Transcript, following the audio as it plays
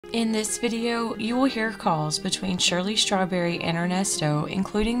In this video, you will hear calls between Shirley Strawberry and Ernesto,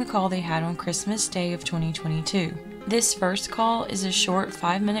 including the call they had on Christmas Day of 2022. This first call is a short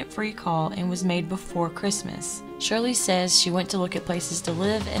 5-minute free call and was made before Christmas. Shirley says she went to look at places to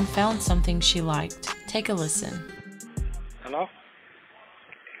live and found something she liked. Take a listen. Hello?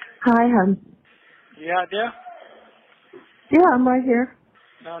 Hi, hon. You out there? Yeah, I'm right here.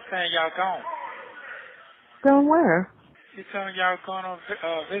 No, I'm saying y'all gone. Going where? You told me y'all going on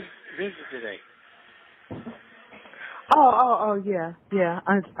visit today. Oh, yeah.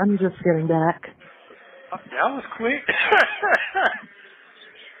 I'm just getting back. Oh, that was quick.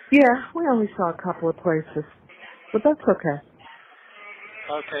 Yeah, we only saw a couple of places, but that's okay.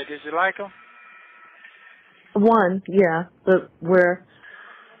 Okay, did you like them? One, yeah, but we're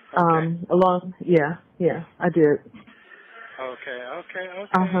Okay. yeah, I did. Okay.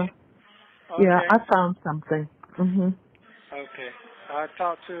 Uh-huh. Okay. Yeah, I found something. Mhm. Okay. I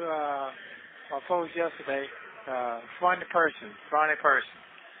talked to my folks yesterday. Funny person.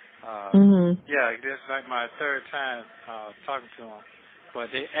 Mhm. Yeah, this is like my third time talking to them.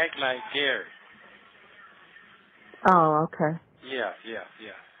 But they act like Gary. Oh, okay. Yeah.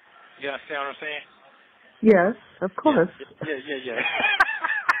 You understand what I'm saying? Yes, of course. Yeah.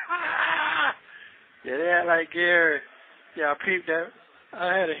 Yeah, they act like Gary. Yeah, I peeped that.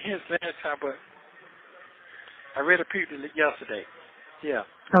 I had a hint last time, but I really peeped it yesterday. Yeah.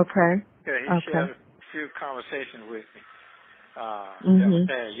 Okay. Yeah, he Okay. shared a few conversations with me. That Mhm. was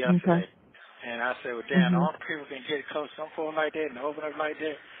there yesterday. Okay. And I said, well, damn, Mhm. all the people can get close to some folk like that and open up like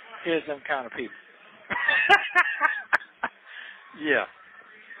that. Here's them kind of people. Yeah.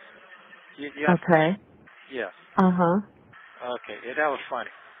 You Okay. Yeah. Uh-huh. Okay. Yeah, that was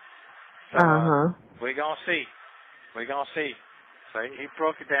funny. So, Uh-huh. we're going to see. So he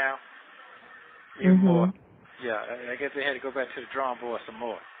broke it down even more. Mhm. Yeah, I guess they had to go back to the drawing board some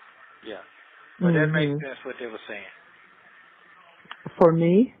more. Yeah. But that makes sense what they were saying. For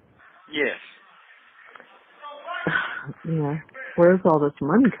me? Yes. Yeah. Where's all this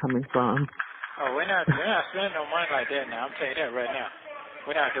money coming from? Oh, we're not spending no money like that now. I'm telling you that right now.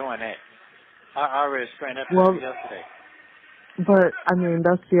 We're not doing that. I already spent that Well, yesterday. but I mean,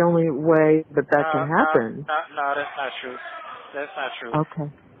 that's the only way that can happen. No, that's not true. That's not true. Okay.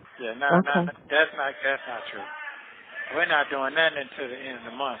 Yeah, no, Okay. that's not true. We're not doing nothing until the end of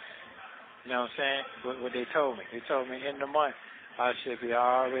the month. You know what I'm saying? What they told me. They told me in the month I should be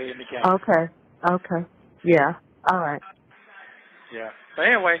already in the game. Okay. Yeah. All right. Yeah. But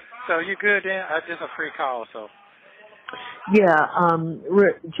anyway, so you good then? Just a free call, so. Yeah.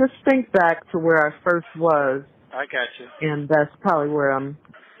 Just think back to where I first was, I got you. and that's probably where I'm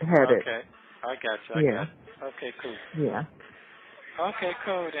headed. Okay. I got you. Yeah. Okay, cool. Yeah. Okay,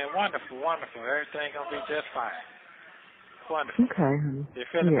 cool then. Wonderful. Everything gonna be just fine. Wonderful. Okay, honey. You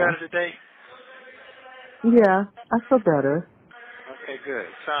feeling Yeah. better today? Yeah. I feel better. Okay, good.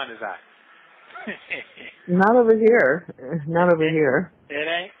 Sun is out. Not over here. Not over here. It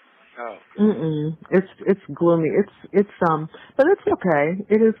ain't? Oh. Mm-mm. It's gloomy. But it's okay.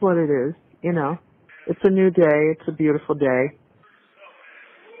 It is what it is. You know, it's a new day. It's a beautiful day.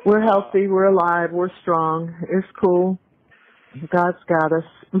 We're healthy. We're alive. We're strong. It's cool. God's got us.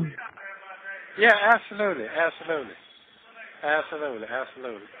 Yeah, absolutely.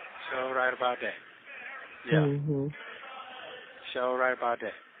 So right about that. Yeah. Mhm. So right about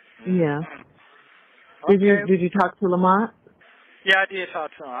that. Yeah. Okay. Did you talk to Lamont? Yeah, I did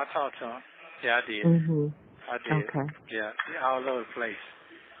talk to him. I talked to him. Yeah, I did. Mhm. I did. Okay. Yeah, all over the place.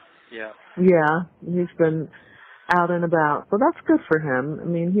 Yeah. Yeah. He's been out and about, so that's good for him. I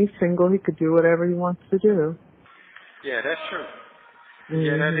mean, he's single. He could do whatever he wants to do. Yeah, that's true. Mhm.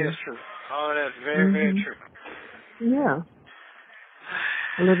 Yeah, that is true. Oh, that's very, very Mhm. true. Yeah.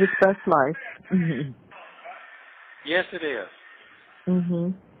 Live his best life. Mhm. Yes, it is.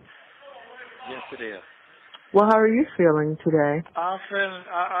 Mhm. Yes, it is. Well, how are you feeling today? I'm feeling.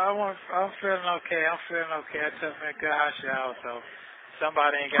 I'm feeling okay. I took me a good hot shower, so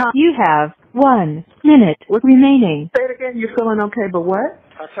somebody ain't got. You have 1 minute remaining. Say it again. You're feeling okay, but what?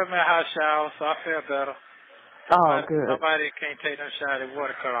 I took me a hot shower, so I feel better. Oh, good. Nobody can't take no shower. The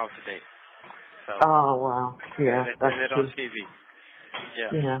water cut off today. So. Oh, wow. Yeah, They that's did it true. on TV.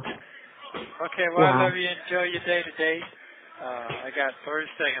 Yeah. Yeah. Okay, well, I Wow. love you. Enjoy your day today. I got 30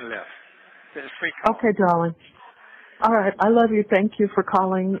 seconds left. This is free call. Okay, darling. All right. I love you. Thank you for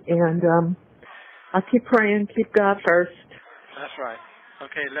calling, and I'll keep praying. Keep God first. That's right.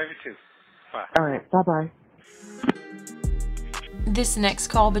 Okay, love you too. Bye. All right. Bye-bye. This next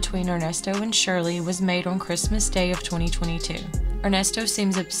call between Ernesto and Shirley was made on Christmas Day of 2022. Ernesto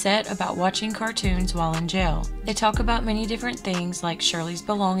seems upset about watching cartoons while in jail. They talk about many different things like Shirley's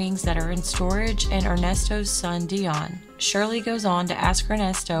belongings that are in storage and Ernesto's son Dion. Shirley goes on to ask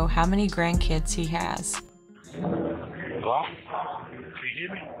Ernesto how many grandkids he has. Hello? Can you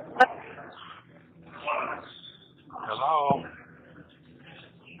hear me? Hello?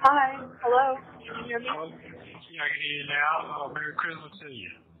 Hi. Hello. Can you hear me? Yeah, I can hear you now. Merry Christmas to you.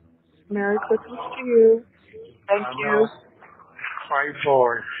 Merry Christmas to you. Thank you. Pray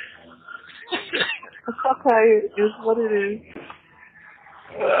for it. It's okay. It is what it is.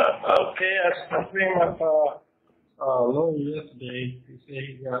 Okay, I seen my lawyer yesterday. He said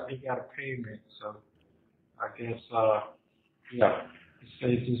he got a payment, so I guess yeah. He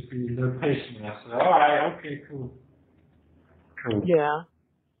said just be a little patient. I said, all right, okay, cool. Yeah.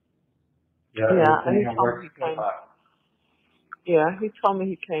 Yeah. And he told me he came. Yeah, he told me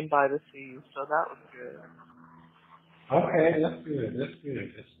he came by to see you, so that was good. Okay, that's good. That's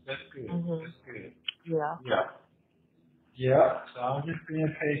good. That's good. Mhm. That's good. Yeah. Yeah. So I'm just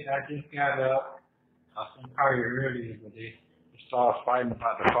being patient. I just got up. I was probably earlier, but they started fighting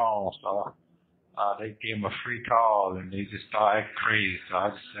about the phone, so they gave him a free call and they just started acting crazy. So I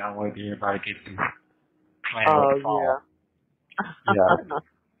just said, I'm waiting for everybody to get through playing with the phone. Yeah.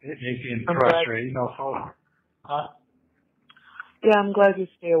 They getting frustrated, you know, folks. Huh? Yeah, I'm glad you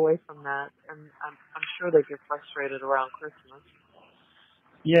stay away from that, and I'm sure they get frustrated around Christmas.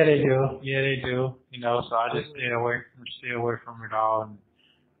 Yeah, they do. You know, so I just stay away from it all and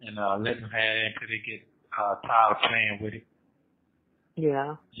let them have it until they get tired of playing with it.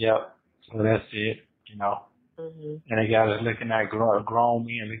 Yeah. Yep. So that's it, you know. Mhm. And they got us looking at grown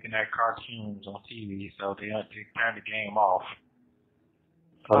men looking at cartoons on TV, so they turn the game off.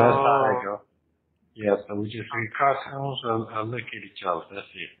 So that's how they go. Yeah, so we just read cartoons or look at each other.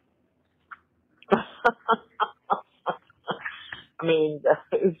 That's it. I mean,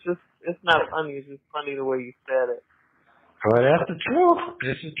 it's not funny. It's just funny the way you said it. Well, that's the truth.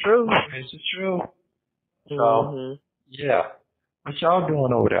 It's the truth. So, yeah. What y'all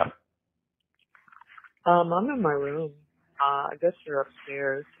doing over there? I'm in my room. I guess you're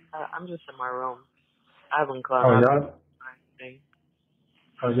upstairs. I'm just in my room. I haven't gone up.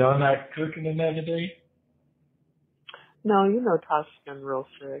 Y'all not cooking another day? No, you know Tosh's been real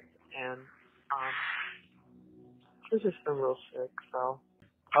sick, and she's just been real sick, so.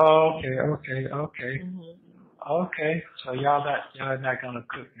 Oh, okay. Okay, so y'all not gonna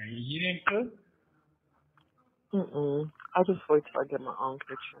cook now. You didn't cook? I'll just wait till I get my own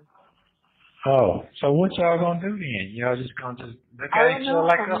kitchen. Oh, so what y'all gonna do then? Y'all just gonna look at each other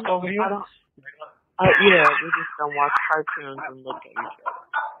like us over here? Yeah, we're just gonna watch cartoons and look at each other.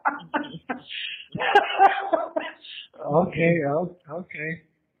 Okay.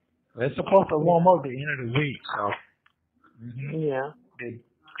 It's supposed to warm up the end of the week, so. Yeah. Did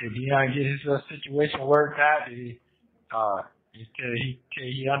Dion get his situation worked out? Did he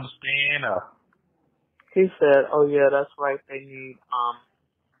understand? Or? He said, "Oh yeah, that's right. They need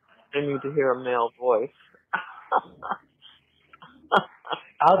to hear a male voice."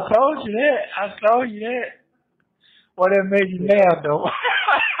 I told you that. Well, that made you laugh, though.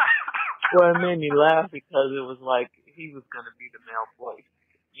 Well, it made me laugh because it was like he was gonna be the male voice,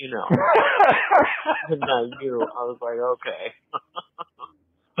 you know. But not you. I was like, okay.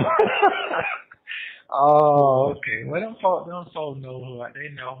 Oh, okay. Well, them folks know they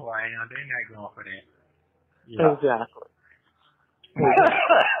know who I am. They're not going for that. Yeah.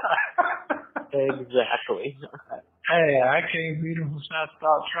 Exactly. Hey, I can't beat him who's not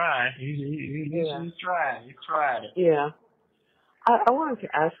stop trying. He tried it. Yeah. I wanted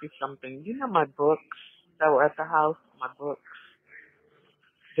to ask you something. You know my books that were at the house? My books.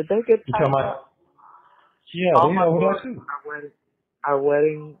 Did they get typed up? Yeah, all they my over books, there too. Our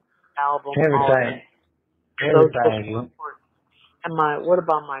wedding album. Everything. And what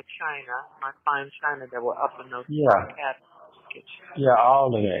about my china, my fine china that were up in those cabinets? Yeah,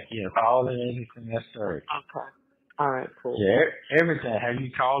 all of that. Yes, all of that is in that storage. Okay. All right, cool. Yeah, everything. Have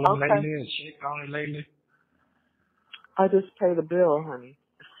you called them lately and checked on it lately? I just pay the bill, honey.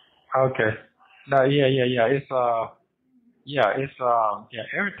 Okay. No, yeah. It's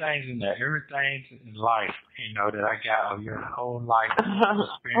everything's in there. Everything's in life, you know, that I got of your whole life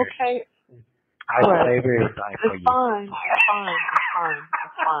experience. Okay. I save everything for you. It's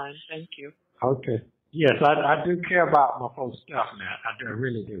fine. Thank you. Okay. Yes, I do care about my folks' stuff now. I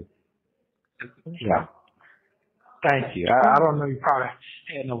really do. Yeah. Thank you. I don't know, you probably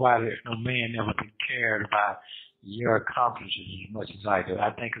had no man ever cared about your accomplishments as much as I do. I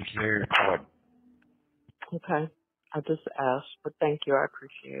think it's very important. Okay. I just asked, but thank you. I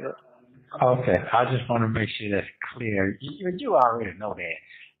appreciate it. Okay, I just want to make sure that's clear. You already know that.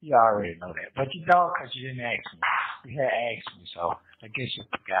 You already know that. But you don't because you didn't ask me. You had asked me, so I guess you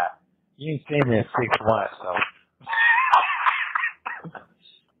forgot. You ain't seen me in 6 months, so.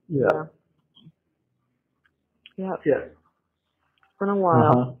 Yeah. Yeah. Yeah. It's been a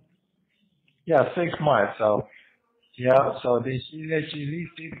while. Uh-huh. Yeah, 6 months, so. Yeah, so did she let you at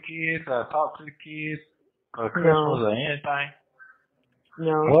least see the kids, talk to the kids for Christmas or anything?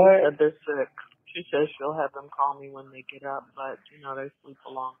 No, What? she said they're sick. She says she'll have them call me when they get up, but, they sleep a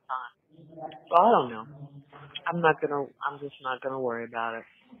long time. So I don't know. I'm just not gonna worry about it.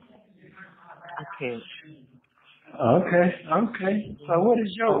 I can't. Okay. So what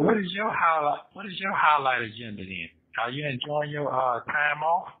is your highlight agenda then? Are you enjoying your time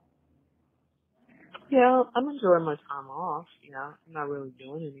off? Yeah, I'm enjoying my time off. I'm not really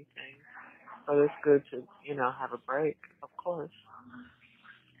doing anything. But it's good to, have a break, of course.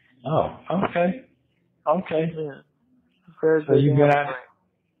 Oh, okay. Yeah. Very So good to have a break.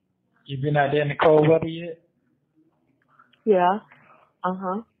 you've been out there in the cold weather yet? Yeah.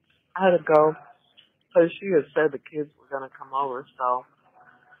 Uh-huh. I had to go because she had said the kids were going to come over, so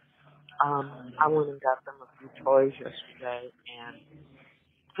I went and got them a few toys yesterday, and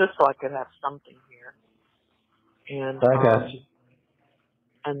just so I could have something here. And I got you.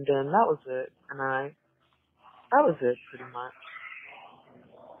 And then that was it. That was it pretty much.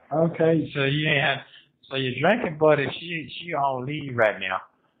 Okay, so your drinking buddy, she on leave right now.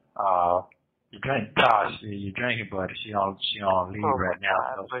 Your drinking buddy, she on leave right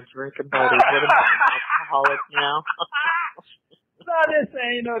now. God, my drinking buddy, what am I, an alcoholic now? No, this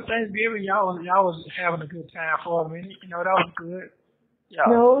ain't Thanksgiving. Y'all was having a good time for a minute. That was good. Yeah.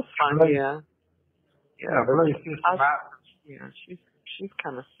 No, it was fun. Yeah. Yeah, blow your system out. Yeah, she's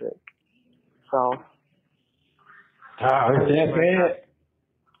kind of sick. So. Is that bad?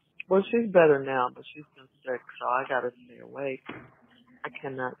 Well, she's better now, but she's been sick, so I gotta stay awake. I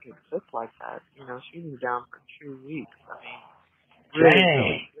cannot get sick like that. She was down for 2 weeks. I mean,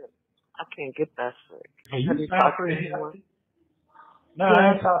 really sick. I can't get that sick. Have you talked to anyone? No,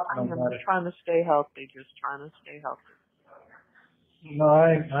 I ain't talking about it. I'm trying to stay healthy, just trying to stay healthy. No,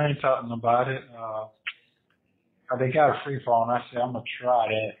 I ain't talking about it. They got a free phone. I said, I'm going to try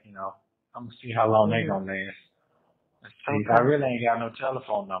that, I'm going to see how long they going to last. Let's see. Okay. I really ain't got no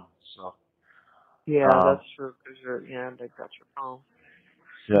telephone number, so. Yeah, that's true, because they got your phone.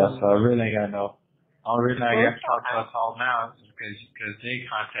 Yeah, so I really ain't got no. Only reason I got to talk to us all now is because they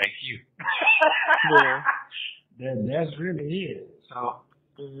contact you. Yeah. That's really it. So,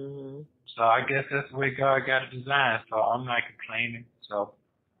 so I guess that's the way God got it designed. So I'm not complaining. So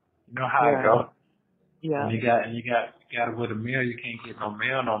you know how it goes. Yeah. And you got it with a mail. You can't get no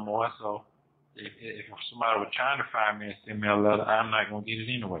mail no more. So if somebody was trying to find me and send me a letter, I'm not gonna get it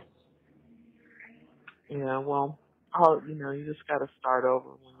anyway. Yeah. Well, you just got to start over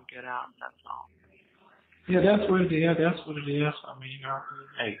when you get out. That's all. Yeah, that's what it is. I mean,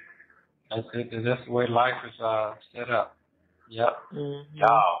 hey. That's the way life is set up. Yep.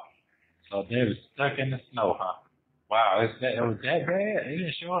 Y'all. So they was stuck in the snow, huh? Wow, it was that bad? They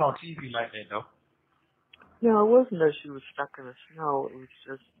didn't show it on TV like that, though. No, it wasn't that she was stuck in the snow. It was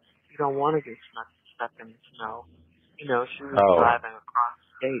just you don't want to get stuck in the snow. She was driving across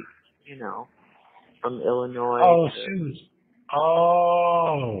state, from Illinois to...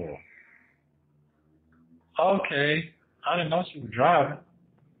 Okay. I didn't know she was driving.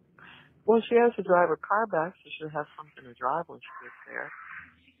 Well, she has to drive her car back, so she'll have something to drive when she gets there.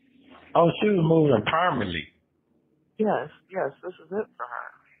 Oh, she was moving permanently. Yes, this is it for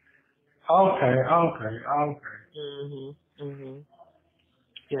her. Okay.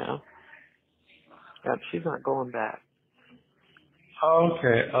 Yeah. Yep, she's not going back.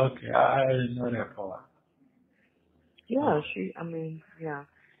 Okay. I didn't know that part. Yeah,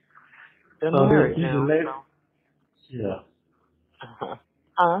 They're married now. Yeah.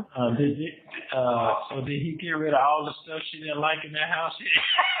 So did he get rid of all the stuff she didn't like in that house?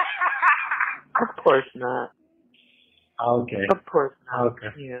 Of course not. Okay. Of course not.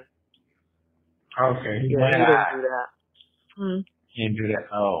 Okay. Yeah. Okay. He didn't do that. He didn't do that.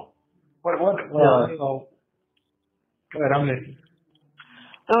 Oh. What? So. Go ahead. I'm listening.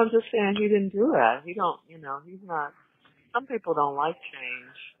 No, I'm just saying he didn't do that. He don't. He's not. Some people don't like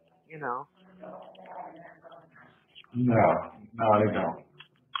change. No, they don't.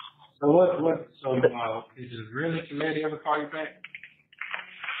 So what? So is it really the lady ever call you back?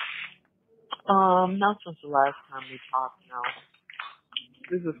 Not since the last time we talked. No.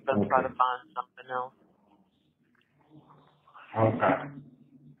 We've just been trying to find something else.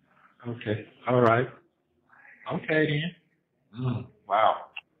 Okay. All right. Okay then. Wow.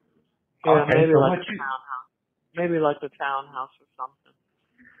 Yeah, Okay, maybe so like what a you? townhouse. Maybe like a townhouse or something.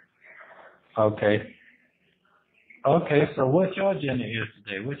 Okay. Okay, so what your agenda is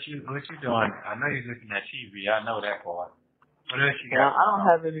today? What you doing? I know you're looking at TV. I know that part. What else you Yeah, got I going don't on?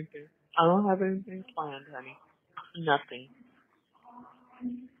 have anything. I don't have anything planned, honey. Nothing.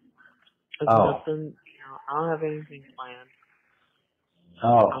 There's Oh. nothing. I don't have anything planned.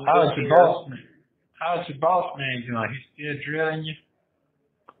 Oh. I'm just How's your here. boss man? How's your boss man doing? He still drilling you?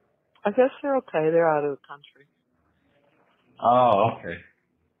 I guess they're okay. They're out of the country. Oh, okay.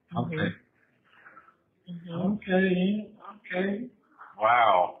 Okay. Mhm. Mhm. Okay.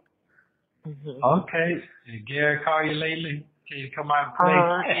 Wow. Mhm. Okay. Did Gary call you lately? Can you come out and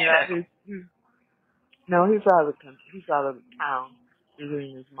play? Yeah. No, he's out of the country. He's out of town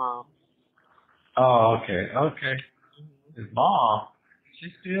visiting his mom. Oh, okay. Okay. Mhm. His mom, she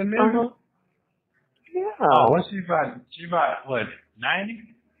still Uh living? huh. Oh, Yeah. what's she about? She about, what,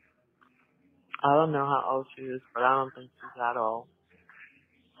 90? I don't know how old she is, but I don't think she's that old.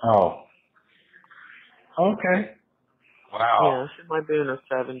 Oh, okay. Wow. Yeah, she might be in her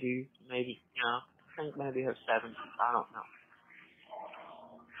 70s, maybe. I think maybe her 70s. I don't know.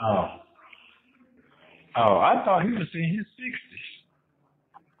 Oh. Oh, I thought he was in his 60s.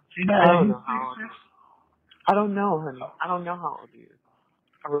 He I not don't in his know how old. 60s? I don't know, honey. I don't know how old he is.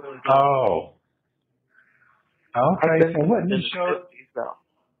 I really don't. Oh. I Okay, think so he's what new in the show? 50s, though.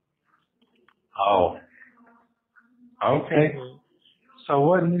 Oh. Okay. Mhm. So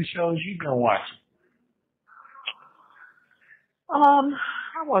what new shows you been watching?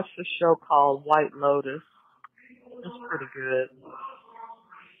 I watched a show called White Lotus. It's pretty good.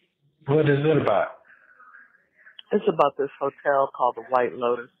 What is it about? It's about this hotel called the White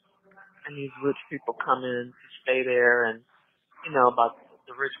Lotus, and these rich people come in to stay there, and about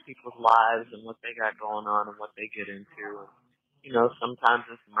the rich people's lives and what they got going on and what they get into. And, sometimes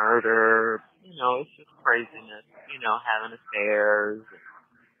it's murder. It's just craziness. Having affairs.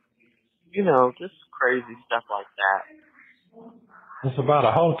 Just crazy stuff like that. It's about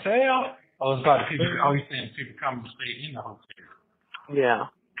a hotel? Or it's about the people, Hmm. you saying people come to stay in the hotel? Yeah,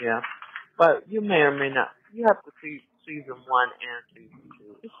 yeah. But you may or may not. You have to see season 1 and season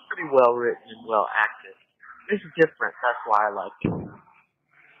 2. It's pretty well written and well acted. It's different. That's why I like it.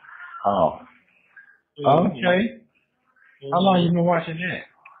 Oh. Mhm. Okay. How long you Mhm. been watching that?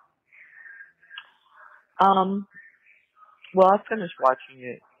 Well, I finished watching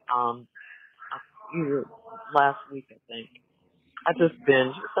it. Either last week, I think. I just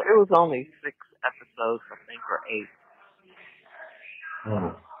binged. So it was only 6 episodes, I think, or 8.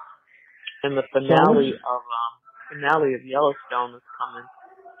 Oh. And the So what you, finale of Yellowstone is coming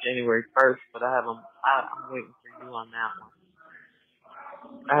January 1st, but I'm waiting for you on that one.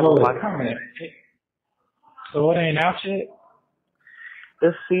 I haven't it's watched coming. So it ain't out yet?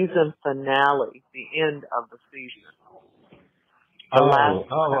 the season finale, the end of the season, the last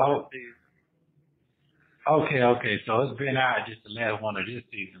Oh, one of the oh, season. oh. Okay. So it's been out, just the last one of this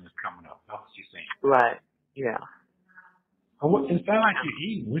season is coming up. That's what you're saying. Right. Yeah. Oh, it sounds like you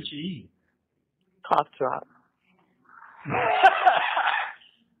eat. What you eat? Cough drop.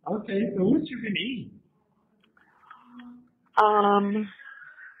 Okay, so what you been eating?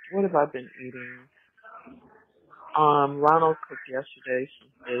 What have I been eating? Ronald cooked yesterday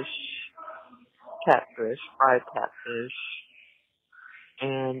some fish, catfish, fried catfish,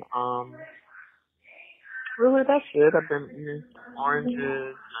 and really that's it. I've been eating some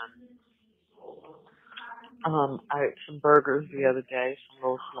oranges and I ate some burgers the other day, some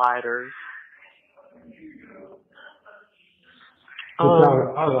little sliders.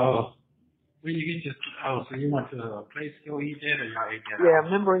 Where you get your, so you went to a place to go eat that or y'all ate that Yeah, out?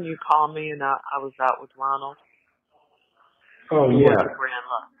 remember when you called me and I was out with Ronald? Oh, We went to yeah. Grand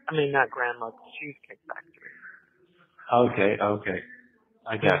Lux. I mean, not Grand Lux, Cheesecake Factory. Okay.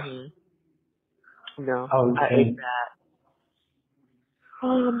 I got you. No, I ate Okay. that.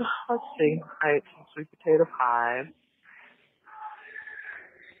 Let's see. I ate some sweet potato pie.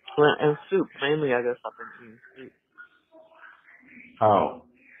 And soup. Mainly, I guess I've been eating soup. Oh.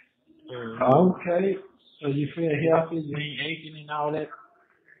 Mm-hmm. Okay. So you feel healthy? You ain't aching and all that?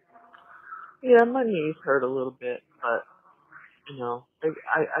 Yeah, my knees hurt a little bit, but,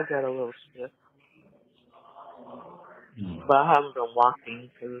 I got a little stiff. But I haven't been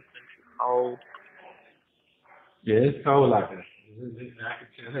walking because it's been too cold. Yeah, it's cold like that. I can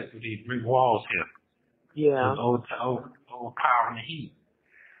tell that through these brick walls here. Yeah. It's overpowering the heat.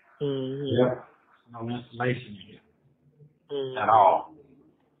 Mm-hmm. Yep. No insulation in here at Mm-hmm. all.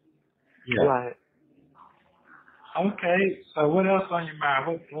 Yeah. Right. Okay. So what else on your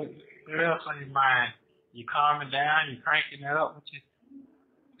mind? What else on your mind? You calming down? You cranking it up?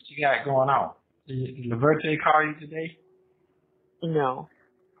 What you got going on? Did Laverte call you today? No.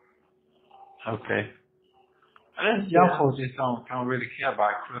 Okay. Young folks just don't really care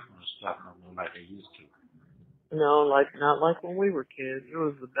about Christmas stuff no more like they used to. No, not like when we were kids. It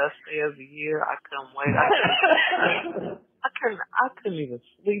was the best day of the year. I couldn't wait. I couldn't even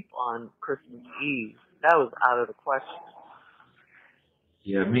sleep on Christmas Eve. That was out of the question.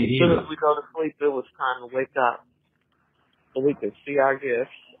 Yeah, me either. As soon as we go to sleep, it was time to wake up so we could see our gifts.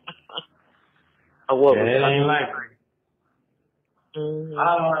 Or what was it ain't like mm-hmm.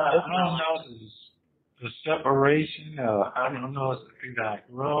 I don't know if it's the separation, I don't know if it's like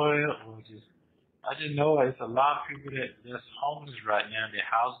royal or just, I just know it's a lot of people that's homeless right now. Their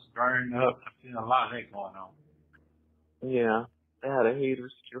houses burning up. I've seen a lot of that going on. Yeah, they had the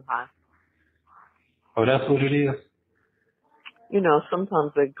heaters too high. Oh, that's what it is? You know,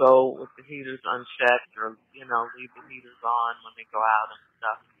 sometimes they go with the heaters unchecked or, you know, leave the heaters on when they go out and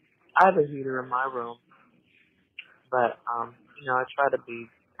stuff. I have a heater in my room, but, you know, I try to be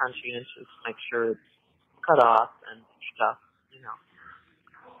conscientious, make sure it's cut off and stuff, you know.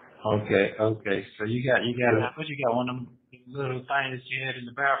 Okay. So you got one of them little things that you had in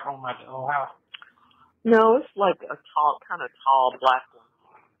the bathroom at the old house? No, it's like a kind of tall black one.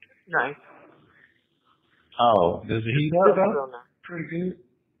 Nice. Oh, does it heat up though? Nice. Pretty good.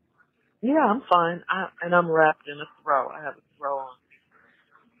 Yeah, I'm fine. I'm wrapped in a throw. I have a throw on.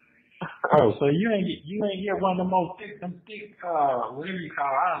 Oh, so you ain't get one of the most thick, whatever you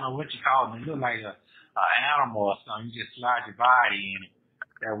call it. I don't know what you call them. It look like a animal or something. You just slide your body in it.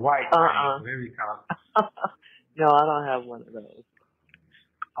 That white thing, whatever you call it. No, I don't have one of those.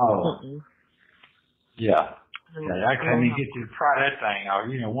 Oh. Yeah. Yeah, I can't even get you to try that thing out.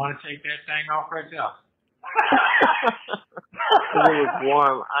 You don't want to take that thing off right there. It was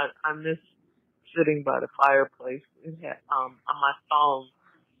warm. I miss sitting by the fireplace. It had, on my phone,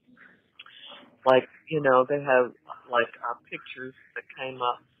 like, you know, they have, like, pictures that came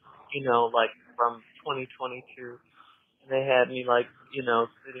up, you know, like, from 2022. They had me, like, you know,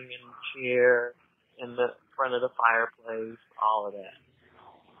 sitting in a chair in the front of the fireplace, all of that.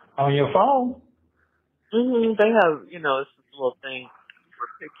 On your phone? Mm-hmm. They have, you know, it's this little thing where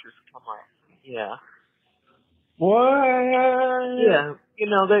pictures come up. Yeah. What? Yeah. You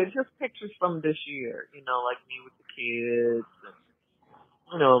know, they just pictures from this year, you know, like me with the kids, and,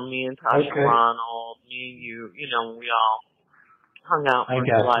 you know, me and Tasha Ronald, me and you know, we all hung out for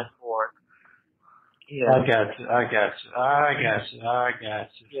July 4th. Yeah. I got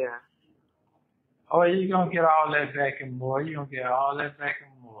you. Yeah. Oh, you're going to get all that back and more. You're going to get all that back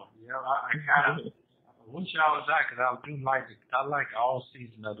and more. Yeah, I kind of wish I was that because I like all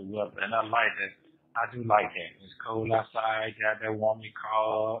season of the weather, and I like that. I do like that. It's cold outside, got that warming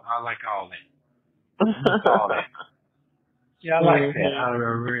call. I like all that. All that. Yeah, I like that. I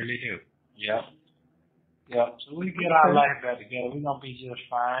really do. Yep. So we get our life back together. We're going to be just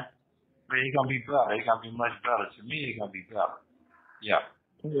fine. But it's going to be better. It's going to be much better. To me, it's going to be better. Yeah.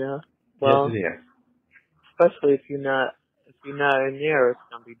 Yeah. Well, yes, it is. Especially if you're not in there, it's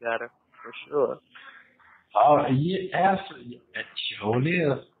going to be better, for sure. Oh, yeah, absolutely. It sure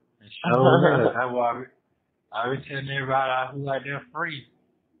is. It sure is. That's why I was telling everybody who out there free.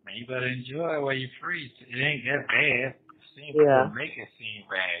 Man, you better enjoy it while you're free. It ain't that bad. People make it seem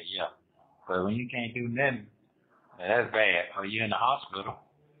bad, yeah. But when you can't do nothing, that's bad. Or you're in the hospital,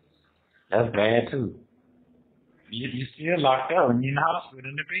 that's bad too. You're still locked up when you're in the hospital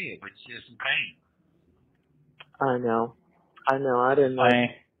in the bed, but you're just in pain. I know. I didn't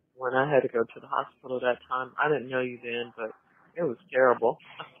like when I had to go to the hospital that time. I didn't know you then, but it was terrible.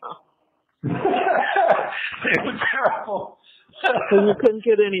 It was terrible. Because you couldn't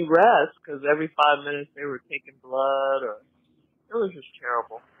get any rest because every 5 minutes they were taking blood or it was just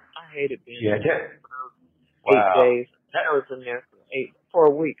terrible. I hated being in there for 8 days. I was in there for a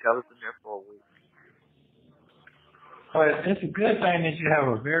week. I was in there for a week. But it's a good thing that you have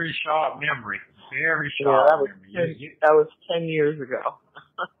a very sharp memory. Very sharp memory. That was 10 years ago.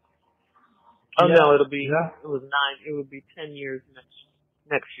 Oh no, it would be 10 years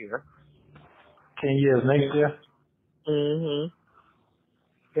next year. 10 years next year? Mhm.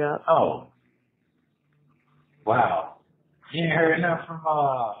 Yeah. Oh. Wow. You ain't heard enough from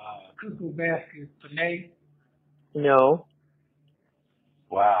Cuckoo Basket Panay? No.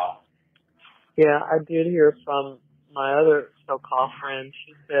 Wow. Yeah, I did hear from my other so-called friend.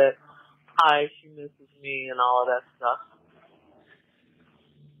 She said, hi, she misses me and all of that stuff.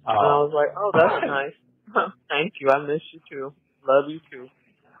 And I was like, oh, that's nice. Thank you. I miss you too. Love you too.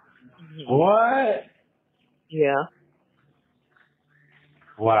 Mm-hmm. What? Yeah.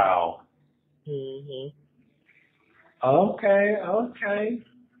 Wow. Mhm. Okay.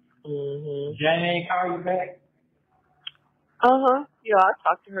 Mhm. Jane ain't call you back? Yeah, I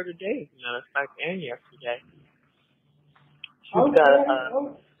talked to her today, as a matter of fact, and yesterday. She's Okay.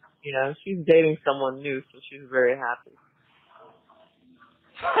 got she's dating someone new, so she's very happy.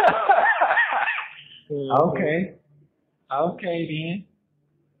 Okay. Okay then.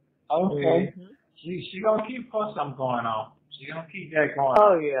 Okay. She gonna keep put something going on. She gonna keep that going on.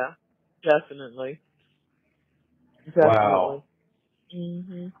 Oh yeah, definitely. Wow.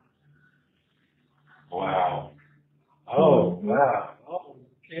 Mhm. Wow. Oh wow.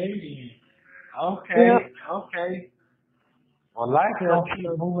 Okay then. Okay. Yep. Okay. Well, life gonna keep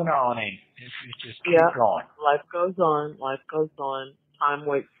moving on, and if you just keep going. Life goes on. Life goes on. Time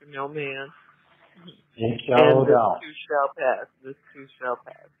waits for no man. It And sure this don't. too shall pass. This too shall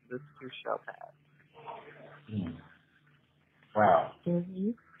pass. This too shall pass. Wow.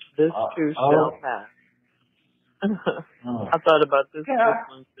 This too shall pass. I thought about this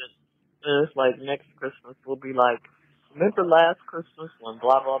Christmas, and it's like next Christmas will be like, remember last Christmas when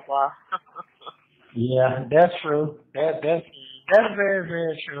blah blah blah. Yeah, that's true. That's very,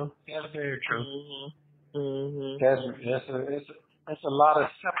 very true. That's very true. That's a lot of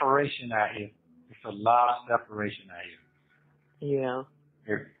separation out here. It's a lot of separation out here. Yeah.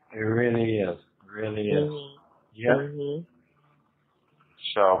 It really is. It really is. Yep.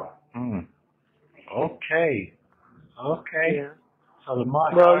 So, okay. Okay. Yeah. So the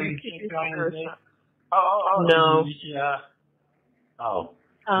month you keep your no.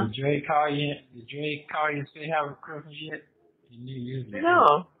 Huh? Did Dre call you? Did Dre call you and say have a Christmas yet?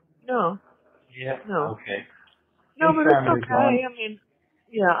 No. Yeah. No. Okay. No, but it's okay. I mean,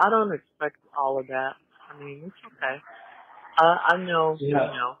 yeah, I don't expect all of that. I mean, it's okay. I know,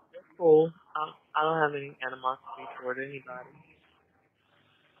 it's cool. I don't have any animosity toward anybody.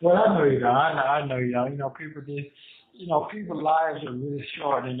 Well, I know you don't. I know you don't. People just, people's lives are really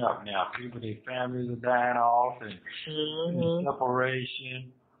shortening up now. Their families are dying off and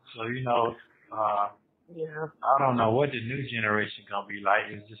separation. So, I don't know what the new generation gonna be like.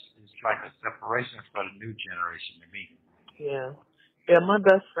 It's like a separation for the new generation to me. Yeah. Yeah, my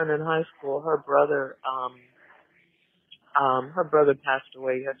best friend in high school, her brother passed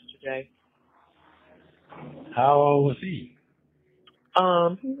away yesterday. How old was he?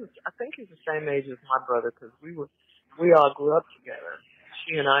 I think he's the same age as my brother, because we all grew up together.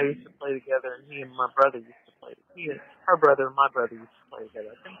 She and I used to play together, and he and my brother used to play. Her brother and my brother used to play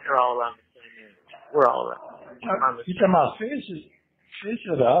together. I think they're all around the same age. We're all around the same age. You talking about Fish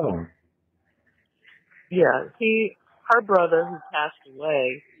or the other one? Yeah, her brother who passed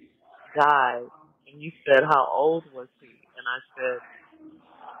away died, and you said, how old was he? And I said,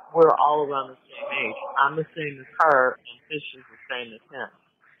 we're all around the same age. I'm the same as her, and Fish is the same as him,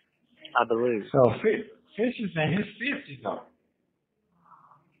 I believe. So Fish is in his 50s, though.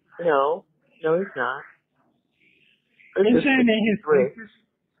 No, he's not. He's in his 50s.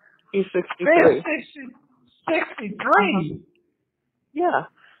 He's 63. 63? Yeah.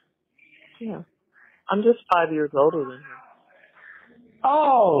 I'm just 5 years older than him.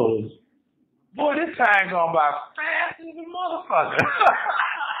 Oh, boy, this time going by fast as a motherfucker.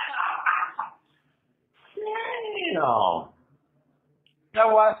 Damn. That's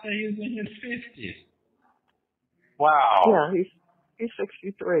why I say he's in his 50s. Wow. Yeah, he's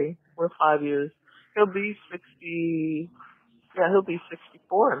 63. We're 5 years. He'll be 60. Yeah, he'll be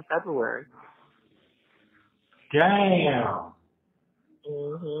 64 in February. Damn.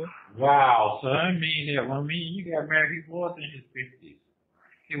 Wow. So that means that when you got married, he was in his 50s.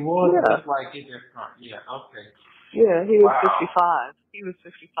 He was just like in that front. Yeah, okay. Yeah, he was 55. He was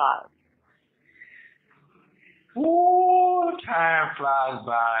 55. Ooh, time flies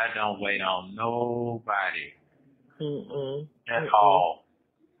by. Don't wait on nobody. At all.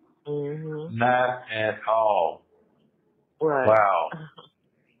 Not at all. Right. Wow.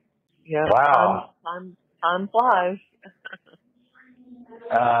 Yeah. Wow. Time flies.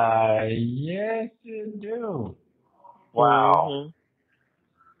 Yes, you do. Wow.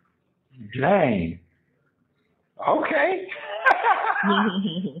 Dang. Okay.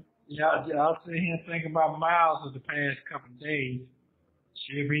 I'll sit here and think about Miles for the past couple of days.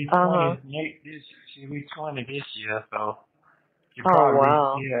 She'll be 20 she'll be 20 this year, so she probably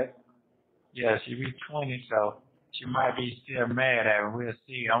she'll be 20, so she might be still mad at her. We'll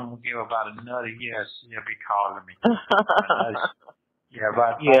see. I'm gonna give her about another year. She'll be calling me.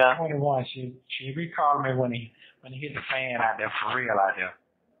 About 21, she'll be calling me when he hit the fan out there for real out there.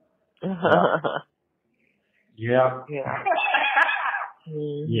 Yeah.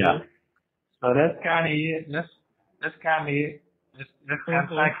 Yeah. So that's kind of it. That's kind of it. Let's kind of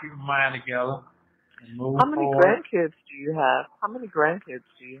keep your mind together. and move How many forward. grandkids do you have?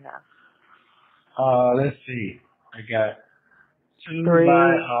 Let's see. I got two 3.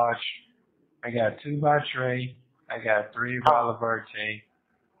 by Trey. I got 3 by Laverte.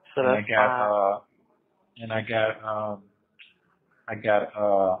 So And that's 5. I got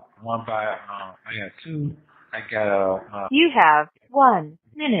 1 by I got 2. I got You have 1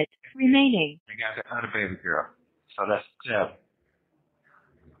 minute remaining. I got the other baby girl. So that's 7.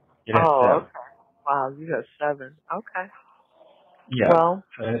 Yeah, that's 7. Okay. Wow, you got 7. Okay. Yeah. Well,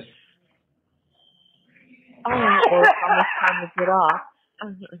 So that's, all right. Well, it's almost time to get off.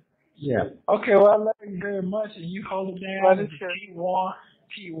 yeah. Okay, well I love you very much and you hold it down Love and you just too. keep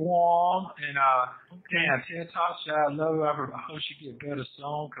warm and damn, Ted talk to you. I love her. I hope she get better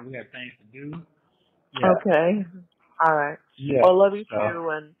soon because we have things to do. Yeah. Okay. All right. Yeah. Well, love you So, too,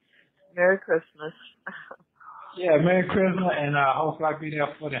 and Merry Christmas. yeah, Merry Christmas, and hopefully I'll be there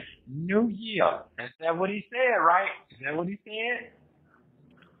for the New Year. Is that what he said, right? Is that what he said?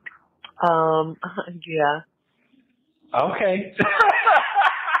 Yeah. Okay.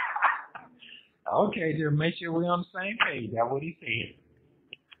 Okay, just make sure we're on the same page. That's what he said.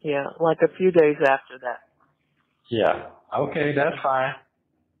 Yeah, like a few days after that. Yeah. Okay, that's fine.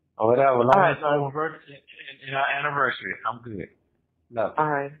 Or whatever. Long as it's in our anniversary, I'm good. Love you. All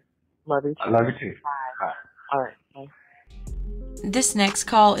right. Love you too. I love you too. Bye. All right. Bye. This next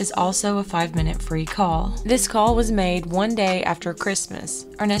call is also a 5-minute free call. This call was made one day after Christmas.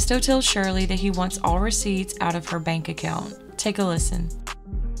 Ernesto tells Shirley that he wants all receipts out of her bank account. Take a listen.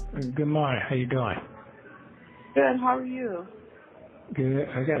 Good morning. How you doing? Good. How are you? Good.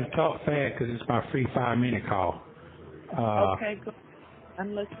 I got to talk fast because it's my free 5-minute call. Okay, good.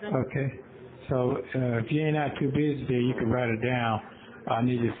 I'm listening. Okay. So if you ain't not too busy there, you can write it down. I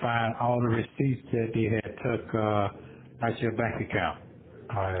need to find all the receipts that they had took out your bank account.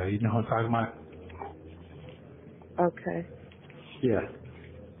 You know what I'm talking about? Okay. Yeah.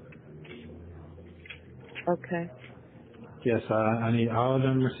 Okay. Yes, I need all of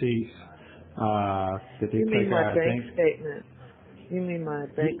them receipts that they You mean took my out. bank statement? You mean my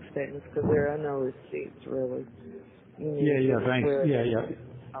bank statements? Because there are no receipts, really. Yeah, banks. Yeah.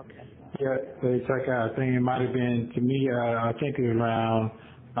 Okay. Yeah, they took out. I think it might have been, to me, I think it was around,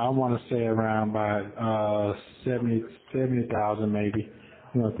 I want to say around about 70,000 maybe,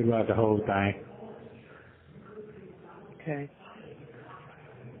 throughout the whole thing. Okay.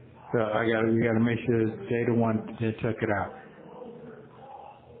 So we got to make sure they're the one that took it out.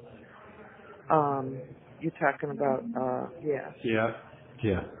 You're talking about, yeah.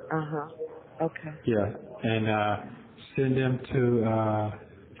 Yeah. Uh-huh. Okay. Yeah, and send them to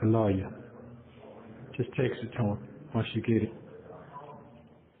the lawyer. Just text it to him once you get it.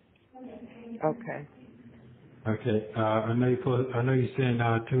 Okay. Okay. I know you send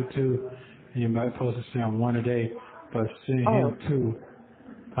 2, and you might supposed to send 1 a day, but send him 2.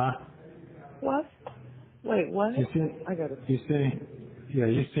 Huh? What? Wait, what? You send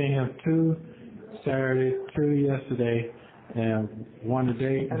him 2 Saturday, 2 yesterday, and 1 a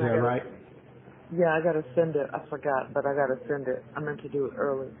day. Is that right? Yeah, I gotta send it. I forgot, but I gotta send it. I meant to do it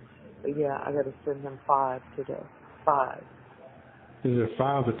early. But yeah, I gotta send him 5 today. 5. Is it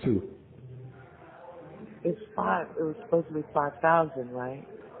 5 or 2? It's 5. It was supposed to be 5,000, right?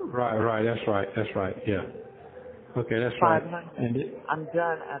 Right. That's right. Yeah. Okay, that's right. 500. And I'm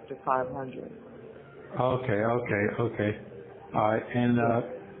done after 500. Okay. All right, and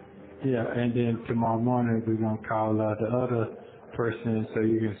and then tomorrow morning we're gonna call the other person so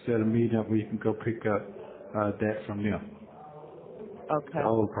you can set a meeting up where you can go pick up that from them. Okay. The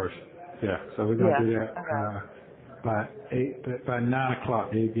old person. Yeah. So we're gonna do that by 9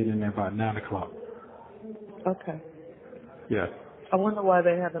 o'clock. They get in there by 9 o'clock. Okay. Yeah. I wonder why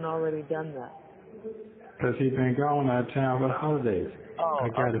they haven't already done that. Because he's been gone out of town for the holidays. Oh, I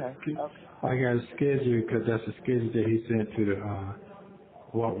got a schedule because that's the schedule that he sent to the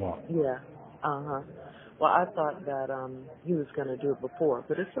walk. Yeah. Uh-huh. Well, I thought that he was going to do it before,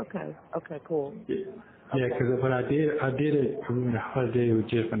 but it's okay. Okay, cool. Yeah, because what I did it when the holiday was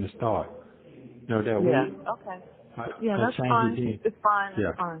just from the start. That week. Okay. That's fine. It's fine.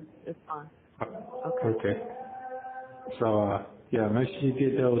 Yeah. It's fine. Okay. So, make sure you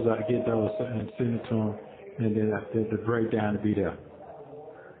get those and send it to him, and then the breakdown to be there.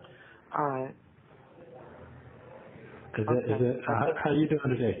 All right. Is that how you doing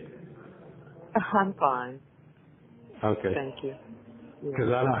today? I'm fine. Okay. Thank you.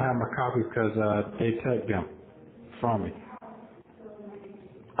 Because I don't have my copy because they took them from me.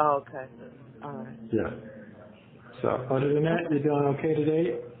 Oh, okay. All right. Yeah. So other than that, you're doing okay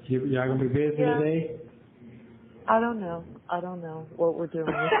today? Y'all gonna be busy today? I don't know what we're doing.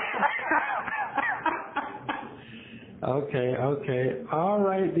 Okay, okay. All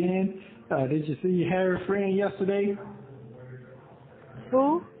right then. Did you see your Harry friend yesterday?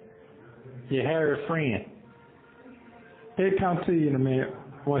 Who? Your Harry friend. He'll come to you in a minute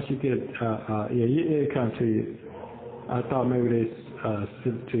once you get, it'll come to you. I thought maybe they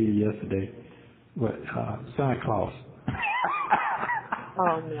sent it to you yesterday. But, Santa Claus.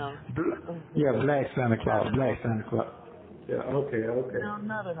 Oh, no. Yeah, Black Santa Claus. Yeah, okay. No,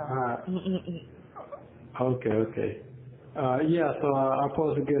 not at all. Okay. So I'm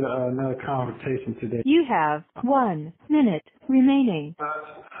supposed to get another conversation today. You have 1 minute remaining.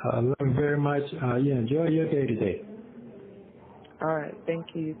 Love you very much. Enjoy your day today. All right.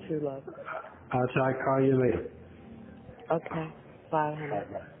 Thank you. You too, love. I'll try to call you later. Okay. Bye, honey.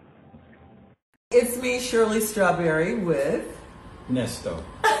 It's me, Shirley Strawberry, with Ernesto.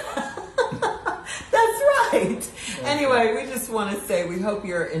 That's right. Anyway, we just want to say we hope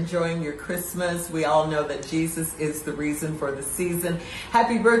you're enjoying your Christmas. We all know that Jesus is the reason for the season.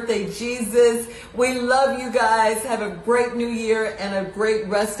 Happy birthday, Jesus. We love you guys. Have a great new year and a great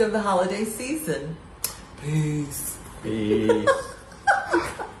rest of the holiday season. Peace.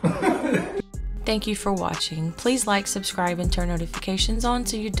 Thank you for watching. Please like, subscribe, and turn notifications on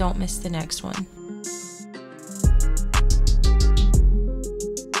so you don't miss the next one.